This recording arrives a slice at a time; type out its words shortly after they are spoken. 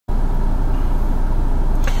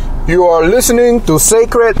You are listening to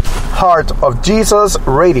Sacred Heart of Jesus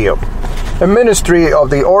Radio, a ministry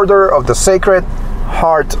of the Order of the Sacred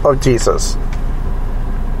Heart of Jesus.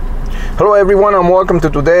 Hello everyone, and welcome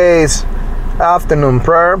to today's afternoon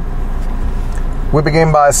prayer. We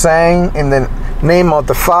begin by saying, in the name of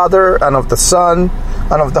the Father, and of the Son,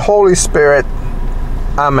 and of the Holy Spirit,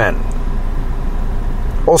 Amen.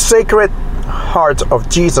 O Sacred Heart of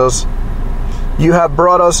Jesus, you have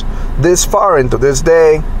brought us this far into this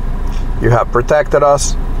day. You have protected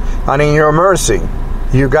us, and in your mercy,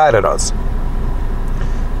 you guided us.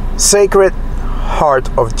 Sacred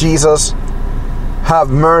Heart of Jesus,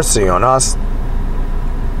 have mercy on us.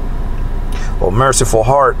 O merciful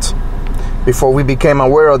heart, before we became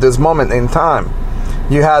aware of this moment in time,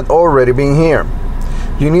 you had already been here.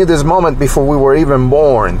 You knew this moment before we were even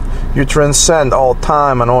born. You transcend all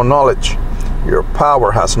time and all knowledge. Your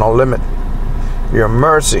power has no limit. Your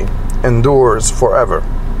mercy endures forever.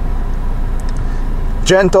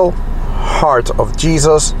 Gentle Heart of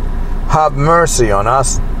Jesus, have mercy on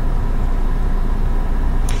us.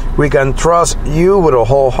 We can trust you with a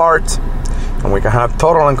whole heart, and we can have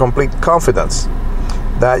total and complete confidence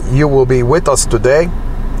that you will be with us today,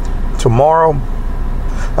 tomorrow,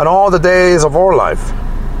 and all the days of our life.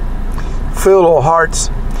 Fill our hearts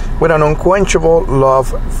with an unquenchable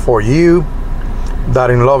love for you, that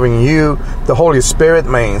in loving you, the Holy Spirit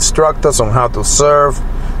may instruct us on how to serve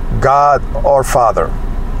God our Father.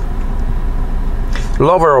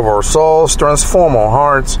 Lover of our souls, transform our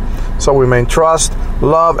hearts so we may trust,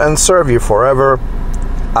 love, and serve you forever.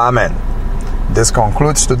 Amen. This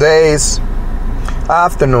concludes today's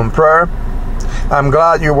afternoon prayer. I'm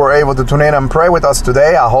glad you were able to tune in and pray with us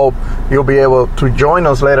today. I hope you'll be able to join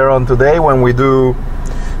us later on today when we do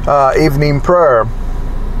evening prayer.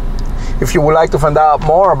 If you would like to find out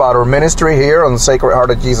more about our ministry here on Sacred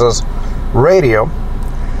Heart of Jesus Radio,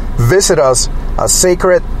 visit us at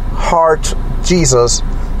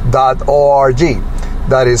sacredheartjesus.org.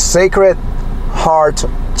 That is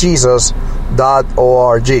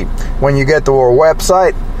sacredheartjesus.org. When you get to our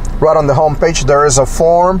website, right on the homepage, there is a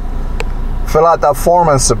form. Fill out that form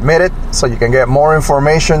and submit it so you can get more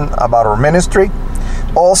information about our ministry.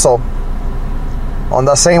 Also, on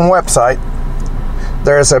the same website,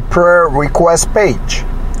 there is a prayer request page.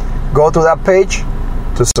 Go to that page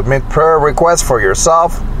to submit prayer requests for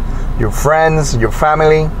yourself, your friends, your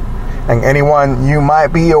family, and anyone you might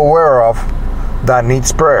be aware of that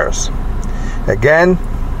needs prayers. Again,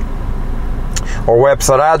 our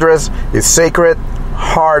website address is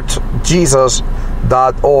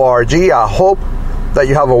sacredheartjesus.org. I hope that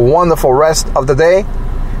you have a wonderful rest of the day,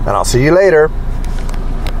 and I'll see you later.